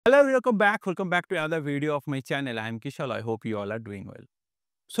Hello, welcome back. Welcome back to another video of my channel. I am Kishal. I hope you all are doing well.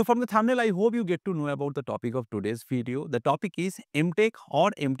 So from the thumbnail, I hope you get to know about the topic of today's video. The topic is M.Tech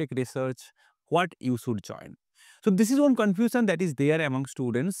or M.Tech research, what you should join. So this is one confusion that is there among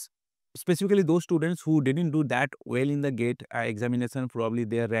students, specifically those students who didn't do that well in the GATE examination. Probably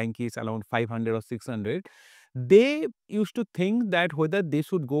their rank is around 500 or 600. They used to think that whether they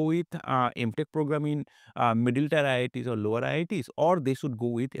should go with M.Tech program in middle tier IITs or lower IITs, or they should go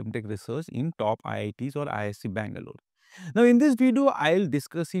with M.Tech research in top IITs or IISc Bangalore. Now, in this video, I'll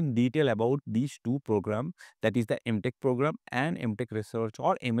discuss in detail about these two programs, that is the M.Tech program and M.Tech research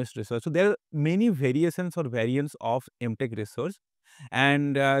or MS research. So there are many variations or variants of M.Tech research,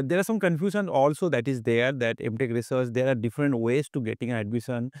 and there are some confusion also that is there, that M.Tech research, there are different ways to getting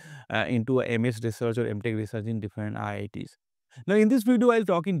admission into a MS research or M.Tech research in different IITs. Now, in this video, I'll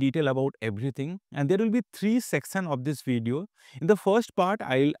talk in detail about everything, and there will be three sections of this video. In the first part,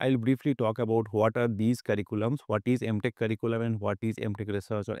 I'll briefly talk about what are these curriculums, what is M.Tech curriculum and what is M.Tech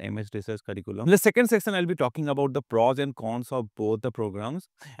research or MS research curriculum. In the second section, I'll be talking about the pros and cons of both the programs.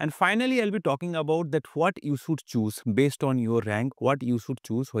 And finally, I'll be talking about that what you should choose based on your rank, what you should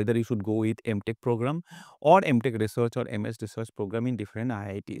choose, whether you should go with M.Tech program or M.Tech research or MS research program in different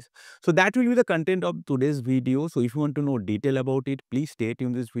IITs. So that will be the content of today's video. So if you want to know detail about it, please stay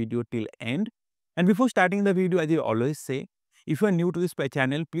tuned this video till end. And before starting the video, as I always say, if you are new to this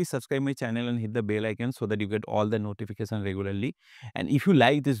channel, please subscribe my channel and hit the bell icon so that you get all the notifications regularly. And if you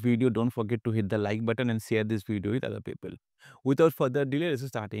like this video, don't forget to hit the like button and share this video with other people. Without further delay, let's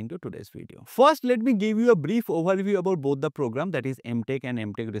start into today's video. First, let me give you a brief overview about both the program, that is M.Tech and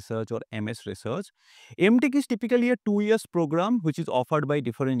M.Tech research or MS research. M.Tech is typically a 2 year program which is offered by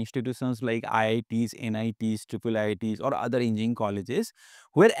different institutions like IITs, NITs, IIITs or other engineering colleges,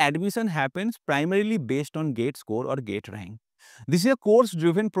 where admission happens primarily based on GATE score or GATE rank. This is a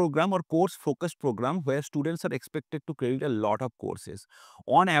course-driven program or course-focused program where students are expected to credit a lot of courses.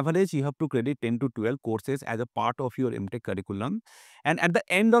 On average, you have to credit 10 to 12 courses as a part of your M.Tech curriculum. And at the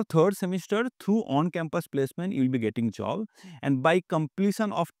end of third semester, through on-campus placement, you will be getting job. And by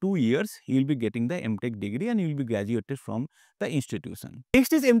completion of 2 years, you will be getting the M.Tech degree and you will be graduated from the institution.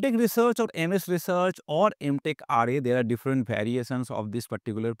 Next is M.Tech research or MS research or M.Tech RA. There are different variations of this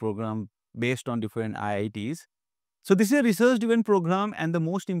particular program based on different IITs. So this is a research-driven program, and the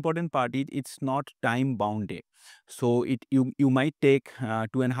most important part is it's not time-bounded. So you might take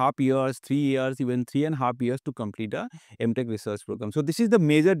 2.5 years, 3 years, even 3.5 years to complete a M.Tech research program. So this is the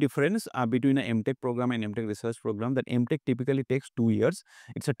major difference between an M.Tech program and M.Tech research program. That M.Tech typically takes 2 years.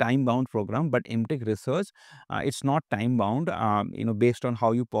 It's a time-bound program, but M.Tech research it's not time-bound. Based on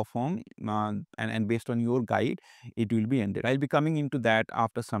how you perform and based on your guide, it will be ended. I'll be coming into that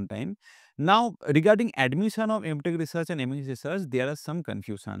after some time. Now, regarding admission of M.Tech research and MS research, there are some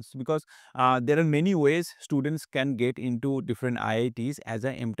confusions because there are many ways students can get into different IITs as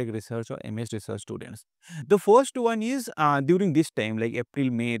a M.Tech research or MS research students. The first one is during this time, like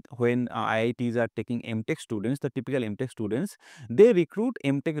April, May, when IITs are taking M.Tech students, the typical M.Tech students, they recruit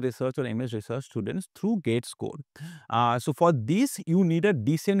M.Tech research or MS research students through GATE score. So for this, you need a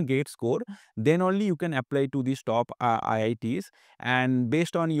decent GATE score. Then only you can apply to these top IITs. And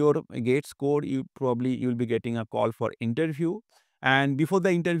based on your GATE score, you'll be getting a call for interview. And before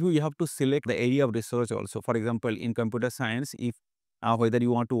the interview, you have to select the area of research also. For example, in computer science, if whether you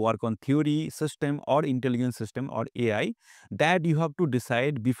want to work on theory, system or intelligence system or AI, that you have to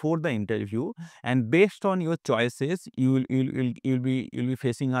decide before the interview. And based on your choices, you'll be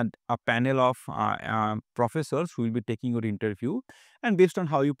facing a panel of professors who will be taking your interview. And based on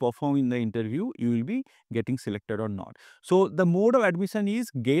how you perform in the interview, you will be getting selected or not. So the mode of admission is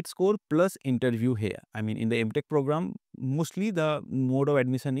GATE score plus interview here. I mean, in the M.Tech program, mostly the mode of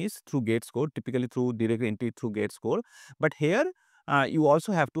admission is through GATE score, typically through direct entry through GATE score. But here, you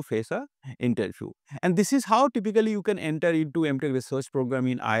also have to face a interview. And this is how typically you can enter into M.Tech research program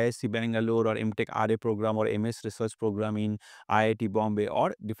in IISc Bangalore or M.Tech RA program or MS research program in IIT Bombay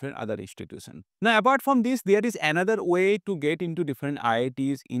or different other institutions. Now, apart from this, there is another way to get into different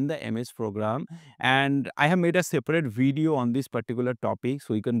IITs in the MS program. And I have made a separate video on this particular topic.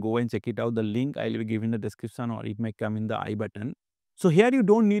 So you can go and check it out. The link I will be given in the description or it may come in the I button. So here you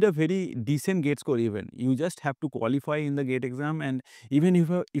don't need a very decent GATE score even. You just have to qualify in the GATE exam, and even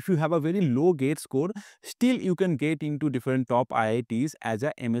if you have a very low GATE score, still you can get into different top IITs as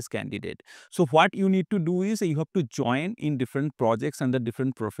a MS candidate. So what you need to do is you have to join in different projects under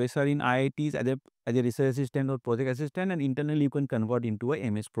different professor in IITs as a research assistant or project assistant, and internally you can convert into a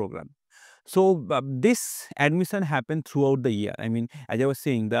MS program. So this admission happened throughout the year. I mean, as I was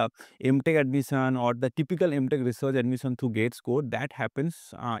saying, the M.Tech admission or the typical M.Tech research admission through GATE score, that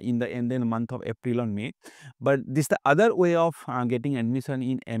happens in the month of April or May. But this the other way of getting admission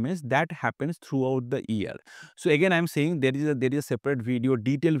in MS, that happens throughout the year. So again, I'm saying there is a separate video,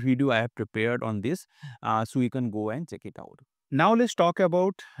 detailed video I have prepared on this, so you can go and check it out. Now let's talk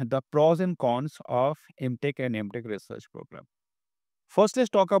about the pros and cons of M.Tech and M.Tech research program. First, let's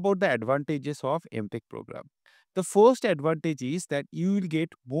talk about the advantages of M.Tech program. The first advantage is that you will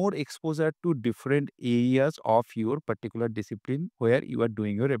get more exposure to different areas of your particular discipline where you are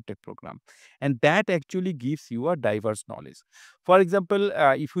doing your M.Tech program. And that actually gives you a diverse knowledge. For example,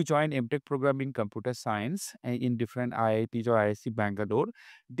 if you join M.Tech program in computer science in different IITs or IISc Bangalore,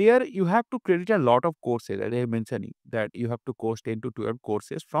 there you have to credit a lot of courses. As I am mentioning that you have to course 10 to 12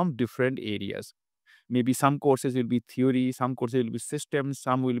 courses from different areas. Maybe some courses will be theory, some courses will be systems,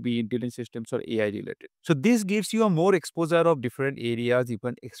 some will be intelligent systems or AI related. So this gives you a more exposure of different areas. You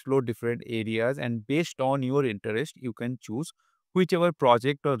can explore different areas, and based on your interest, you can choose whichever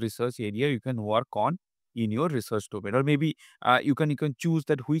project or research area you can work on in your research domain. Or maybe you can choose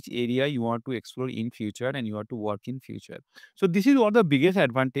that which area you want to explore in future and you want to work in future. So this is one of the biggest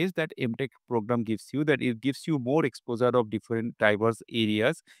advantage that M.Tech program gives you, that it gives you more exposure of different diverse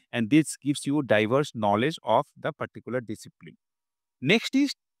areas, and this gives you diverse knowledge of the particular discipline. Next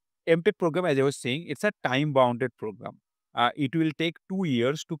is M.Tech program. As I was saying, it's a time bounded program. It will take 2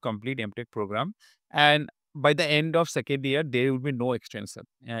 years to complete M.Tech program, and by the end of second year, there will be no extension.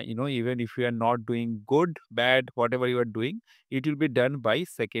 Even if you are not doing good, bad, whatever you are doing, it will be done by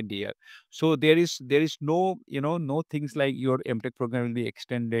second year. So there is no no things like your M.Tech program will be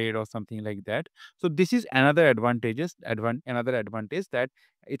extended or something like that. So this is another another advantage, that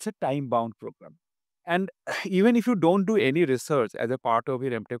it's a time bound program. And even if you don't do any research as a part of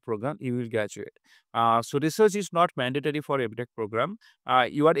your M.Tech program, you will graduate. So research is not mandatory for M.Tech program.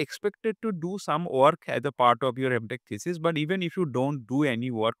 You are expected to do some work as a part of your M.Tech thesis, but even if you don't do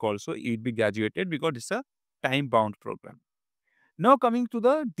any work also, you'll be graduated because it's a time-bound program. Now coming to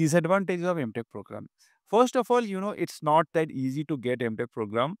the disadvantages of M.Tech program. First of all, it's not that easy to get M.Tech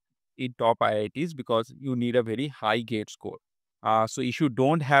program in top IITs because you need a very high GATE score. So if you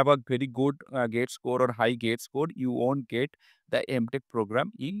don't have a very good GATE score or high GATE score, you won't get the M.Tech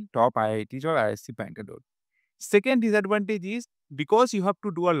program in top IITs or IISc Bangalore. Second disadvantage is because you have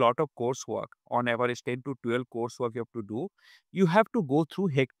to do a lot of coursework, on average 10 to 12 coursework you have to do, you have to go through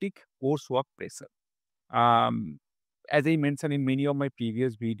hectic coursework pressure. Um, as I mentioned in many of my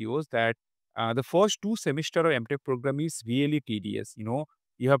previous videos, that the first 2 semester of M.Tech program is really tedious.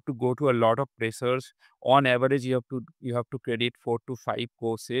 You have to go to a lot of pressures. On average, you have to credit 4 to 5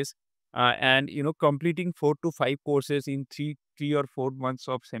 courses, and completing 4 to 5 courses in three or 4 months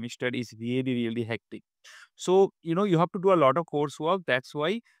of semester is really hectic. So you have to do a lot of coursework. That's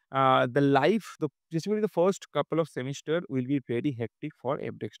why basically the first couple of semester will be very hectic for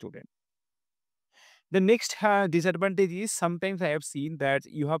M.Tech student. The next disadvantage is sometimes I have seen that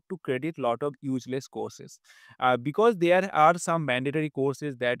you have to credit lot of useless courses, because there are some mandatory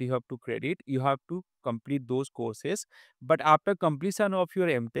courses that you have to credit. You have to complete those courses, but after completion of your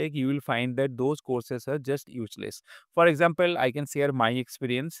M.Tech, you will find that those courses are just useless. For example, I can share my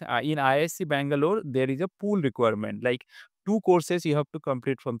experience. In IISc Bangalore, there is a pool requirement, like 2 courses you have to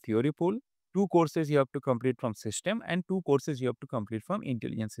complete from theory pool, 2 courses you have to complete from system, and 2 courses you have to complete from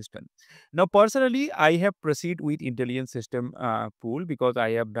intelligence system. Now, personally, I have proceed with intelligence system pool because I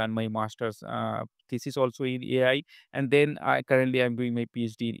have done my master's thesis also in AI, and then currently I'm doing my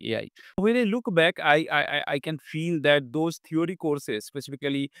PhD in AI. When I look back, I can feel that those theory courses,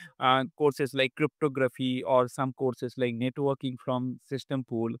 specifically courses like cryptography or some courses like networking from system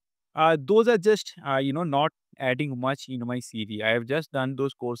pool, those are just not adding much in my CV. I have just done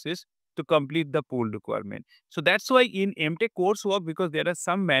those courses to complete the pool requirement. So that's why in M.Tech coursework, because there are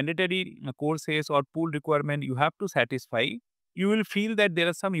some mandatory courses or pool requirement you have to satisfy, you will feel that there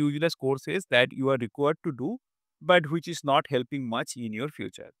are some useless courses that you are required to do, but which is not helping much in your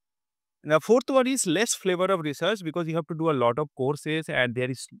future. The fourth one is less flavor of research because you have to do a lot of courses and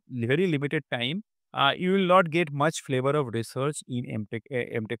there is very limited time. You will not get much flavor of research in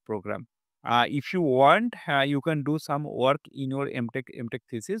M.Tech program. If you want, you can do some work in your M.Tech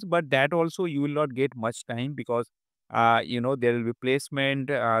thesis, but that also you will not get much time because there will be placement,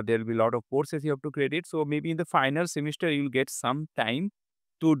 there will be a lot of courses you have to credit. So maybe in the final semester you will get some time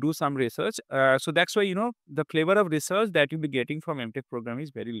to do some research. So that's why the flavor of research that you'll be getting from M.Tech program is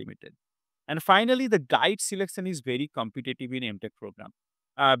very limited. And finally, the guide selection is very competitive in M.Tech program.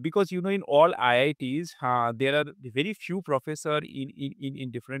 Because in all IITs, there are very few professor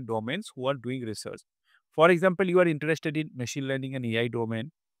in different domains who are doing research. For example, you are interested in machine learning and AI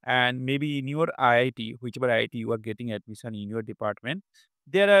domain, and maybe in your IIT, whichever IIT you are getting admission in your department,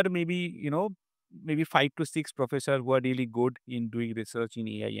 there are maybe 5 to 6 professors who are really good in doing research in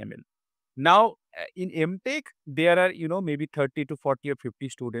AI ML. Now, in M.Tech, there are, maybe 30 to 40 or 50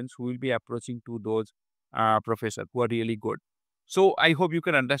 students who will be approaching to those professors who are really good. So I hope you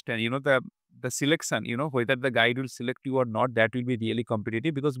can understand, the selection, whether the guide will select you or not, that will be really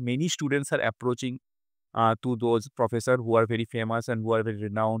competitive because many students are approaching to those professors who are very famous and who are very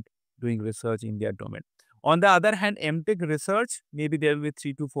renowned doing research in their domain. On the other hand, M.Tech research, maybe there will be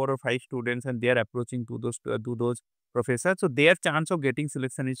 3 to 4 or 5 students and they are approaching to those professors. So their chance of getting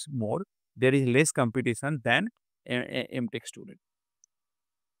selection is more. There is less competition than M.Tech student.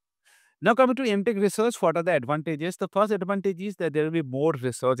 Now coming to M.Tech research, what are the advantages? The first advantage is that there will be more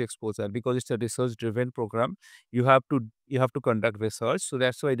research exposure because it's a research driven program. You have to conduct research. So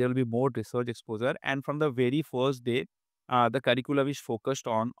that's why there will be more research exposure. And from the very first day, the curriculum is focused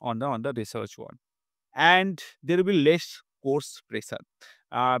on the research one, and there will be less course pressure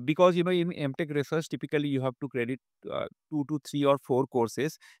because in M.Tech research typically you have to credit 2 to 3 or 4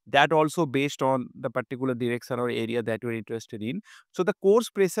 courses, that also based on the particular direction or area that you're interested in. So the course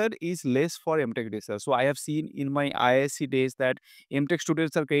pressure is less for M.Tech research. So I have seen in my IISc days that M.Tech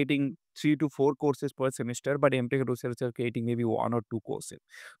students are creating 3 to 4 courses per semester, but M.Tech researchers are creating maybe 1 or 2 courses.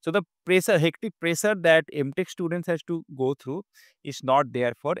 So the hectic pressure that M.Tech students has to go through is not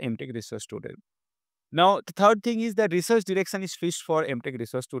there for M.Tech research students. Now, the third thing is that research direction is fixed for M.Tech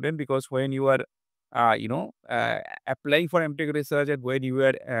research student because when you are, applying for M.Tech research and when you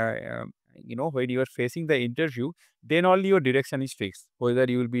are, when you are facing the interview, then only your direction is fixed. Whether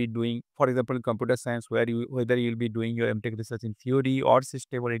you will be doing, for example, computer science, whether you will be doing your M.Tech research in theory or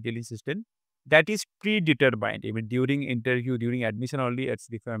system or intelligence system, that is predetermined. Even during interview, during admission only, it's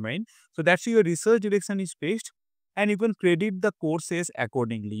determined. So that's your research direction is fixed, and you can credit the courses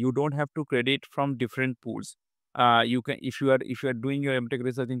accordingly. You don't have to credit from different pools. You can, if you are doing your M.Tech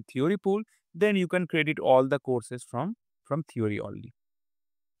research in theory pool, then you can credit all the courses from theory only.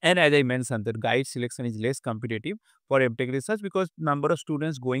 And as I mentioned, the guide selection is less competitive for M.Tech research because number of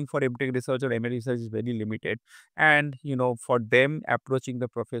students going for M.Tech research or MA research is very limited. And for them approaching the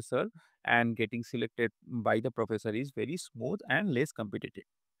professor and getting selected by the professor is very smooth and less competitive.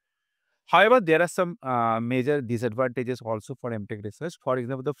 However, there are some major disadvantages also for M.Tech research. For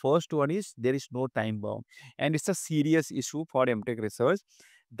example, the first one is there is no time bound, and it's a serious issue for M.Tech research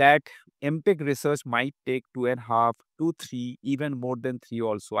that M.Tech research might take 2.5 to 3, even more than 3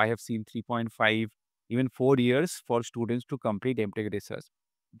 also. I have seen 3.5, even 4 years for students to complete M.Tech research.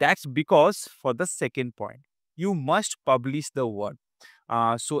 That's because for the second point, you must publish the work.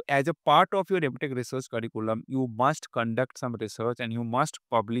 So as a part of your M.Tech research curriculum, you must conduct some research and you must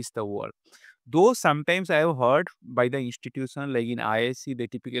publish the work. Though sometimes I have heard by the institution like in IISc, they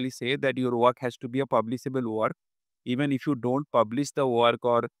typically say that your work has to be a publishable work. Even if you don't publish the work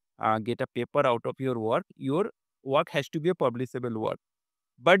or get a paper out of your work has to be a publishable work.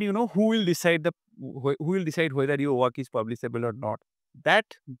 But who will decide who will decide whether your work is publishable or not? That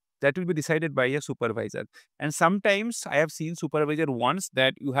that will be decided by a supervisor. And sometimes I have seen supervisor wants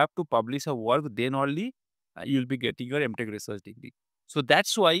that you have to publish a work, then only you'll be getting your M.Tech research degree. So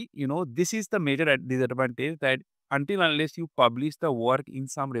that's why this is the major disadvantage, that until unless you publish the work in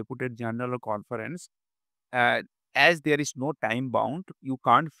some reputed journal or conference, uh, as there is no time bound, you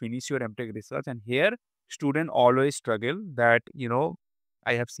can't finish your M.Tech research. And here, student always struggle that,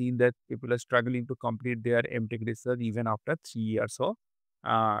 I have seen that people are struggling to complete their M.Tech research even after 3 years of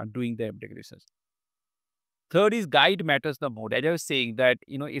doing the M.Tech research. Third is guide matters the most. As I was saying that,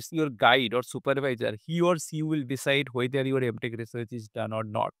 it's your guide or supervisor, he or she will decide whether your M.Tech research is done or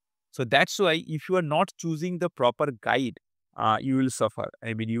not. So that's why if you are not choosing the proper guide, you will suffer.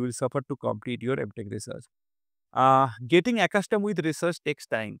 I mean, you will suffer to complete your M.Tech research. Getting accustomed with research takes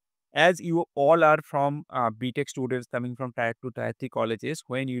time. As you all are from B.Tech students coming from Tier 2, Tier 3 colleges,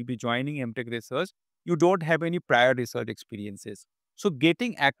 when you'll be joining M.Tech research, you don't have any prior research experiences. So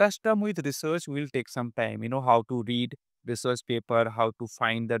getting accustomed with research will take some time. How to read research paper, how to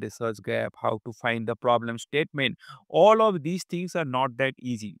find the research gap, how to find the problem statement. All of these things are not that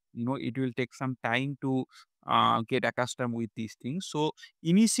easy. It will take some time to get accustomed with these things. So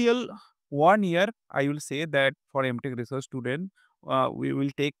initial 1 year, I will say that for M.Tech research student, we will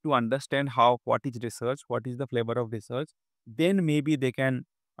take to understand what is research, what is the flavor of research. Then maybe they can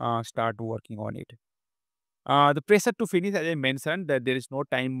start working on it. The pressure to finish, as I mentioned, that there is no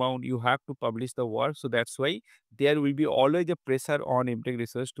time bound. You have to publish the work. So that's why there will be always a pressure on M.Tech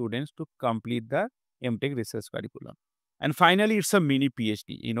research students to complete the M.Tech research curriculum. And finally, it's a mini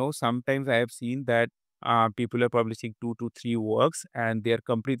PhD. Sometimes I have seen that people are publishing 2 to 3 works and they are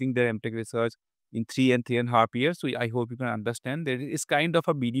completing their M.Tech research in 3 and 3.5 years. So I hope you can understand that it's kind of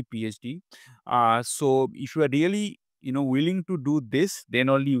a mini PhD. So if you are really, willing to do this, then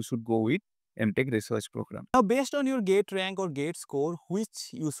only you should go with M.Tech research program. Now, based on your gate rank or gate score, which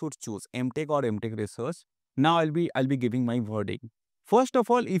you should choose, M.Tech or M.Tech research? Now, I'll be giving my verdict. First of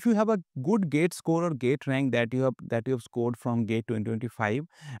all, if you have a good gate score or gate rank that you have scored from gate 2025,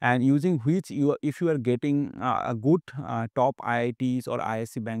 and using which if you are getting a good top IITs or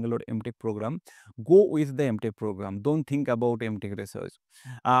IISc Bangalore M.Tech program, go with the M.Tech program. Don't think about M.Tech research.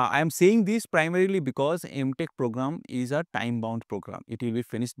 I am saying this primarily because M.Tech program is a time-bound program. It will be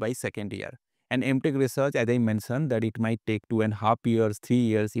finished by second year. And M.Tech research, as I mentioned, that it might take 2.5 years, 3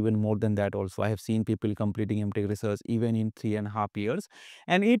 years, even more than that also. I have seen people completing M.Tech research even in 3.5 years.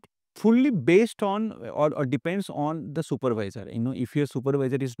 And it fully based on or depends on the supervisor. If your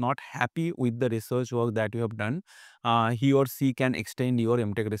supervisor is not happy with the research work that you have done, he or she can extend your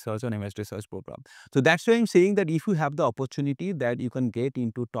M.Tech research or MS research program. So that's why I'm saying that if you have the opportunity that you can get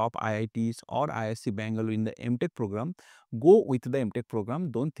into top IITs or IISc Bangalore in the M.Tech program, go with the M.Tech program.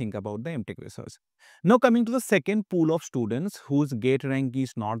 Don't think about the M.Tech research. Now coming to the second pool of students whose gate rank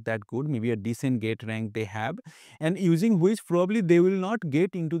is not that good, maybe a decent gate rank they have, and using which probably they will not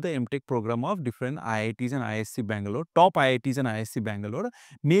get into the M.Tech program of different IITs and IISc Bangalore, top IITs and IISc Bangalore.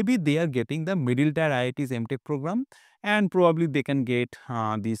 Maybe they are getting the middle tier IITs M.Tech program, and probably they can get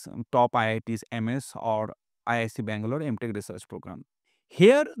these top IITs MS or IISc Bangalore M.Tech research program.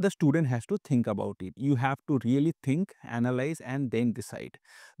 Here, the student has to think about it. You have to really think, analyze, and then decide.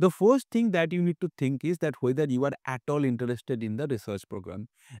 The first thing that you need to think is that whether you are at all interested in the research program.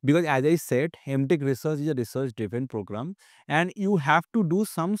 Because as I said, M.Tech research is a research-driven program, and you have to do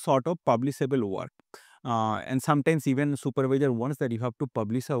some sort of publishable work. And sometimes even supervisor wants that you have to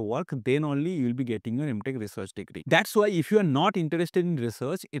publish a work, then only you will be getting your M.Tech research degree. That's why if you are not interested in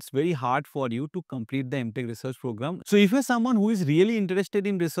research, it's very hard for you to complete the M.Tech research program. So if you're someone who is really interested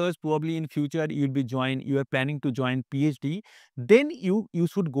in research, probably in future you are planning to join PhD, then you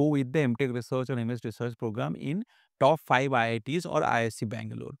should go with the M.Tech research or MS research program in top 5 IITs or IISc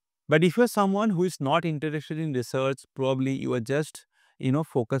Bangalore. But if you're someone who is not interested in research, probably you are just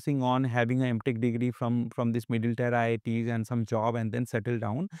focusing on having an M.Tech degree from this middle tier IITs and some job and then settle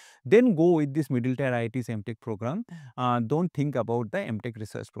down, then go with this middle tier IITs M.Tech program. Don't think about the M.Tech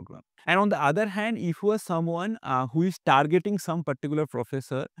research program. And on the other hand, if you are someone who is targeting some particular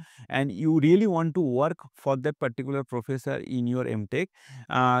professor and you really want to work for that particular professor in your M.Tech,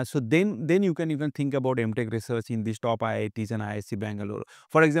 so then you can think about M.Tech research in these top IITs and IISc Bangalore.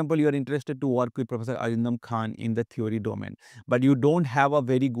 For example, you are interested to work with Professor Arindam Khan in the theory domain, but you don't have a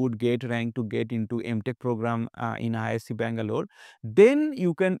very good gate rank to get into M.Tech program in IISc Bangalore, then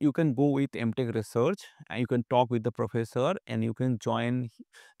you can go with M.Tech research and you can talk with the professor and you can join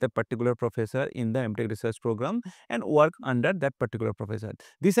the particular professor in the M.Tech research program and work under that particular professor.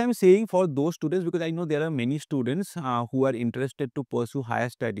 This I am saying for those students because I know there are many students who are interested to pursue higher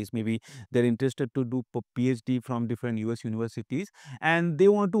studies. Maybe they're interested to do PhD from different US universities and they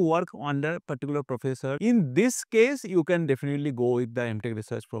want to work under a particular professor. In this case, you can definitely go with the M.Tech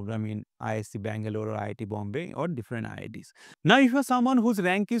research program in IISc Bangalore or IIT Bombay or different IITs. Now, if you're someone whose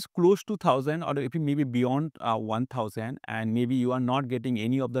rank is close to 1000 or if maybe beyond 1000 and maybe you are not getting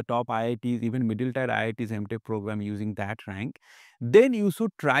any of the top IITs, even middle tier IITs M.Tech program using that rank, then you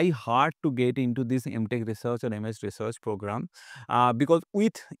should try hard to get into this M.Tech research or MS research program because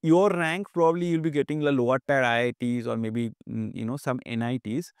with your rank probably you'll be getting the lower tier IITs or maybe some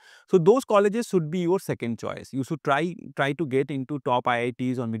NITs. So those colleges should be your second choice. You should try to get into top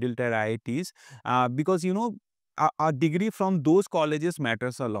IITs or middle tier IITs because a degree from those colleges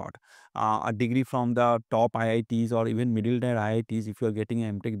matters a lot. A degree from the top IITs or even middle tier IITs, if you are getting an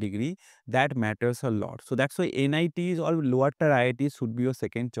M.Tech degree, that matters a lot. So that's why NITs or lower tier IITs should be your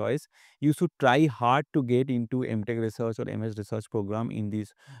second choice. You should try hard to get into M.Tech research or MS research program in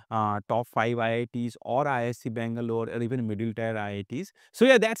these top 5 IITs or IISc Bangalore or even middle tier IITs. So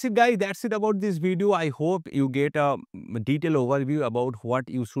yeah, that's it guys. That's it about this video. I hope you get a detailed overview about what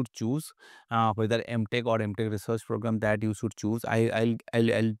you should choose, whether M.Tech or M.Tech research program that you should choose. I'll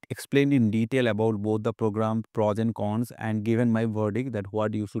explain in detail about both the program pros and cons and given my verdict that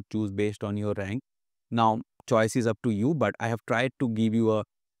what you should choose based on your rank. Now choice is up to you, but I have tried to give you a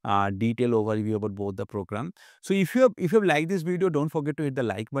detailed overview about both the program. So if you have liked this video, don't forget to hit the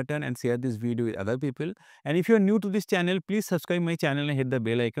like button and share this video with other people. And if you are new to this channel, please subscribe my channel and hit the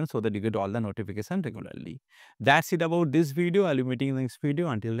bell icon so that you get all the notifications regularly. That's it about this video. I'll be meeting in the next video.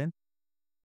 Until then,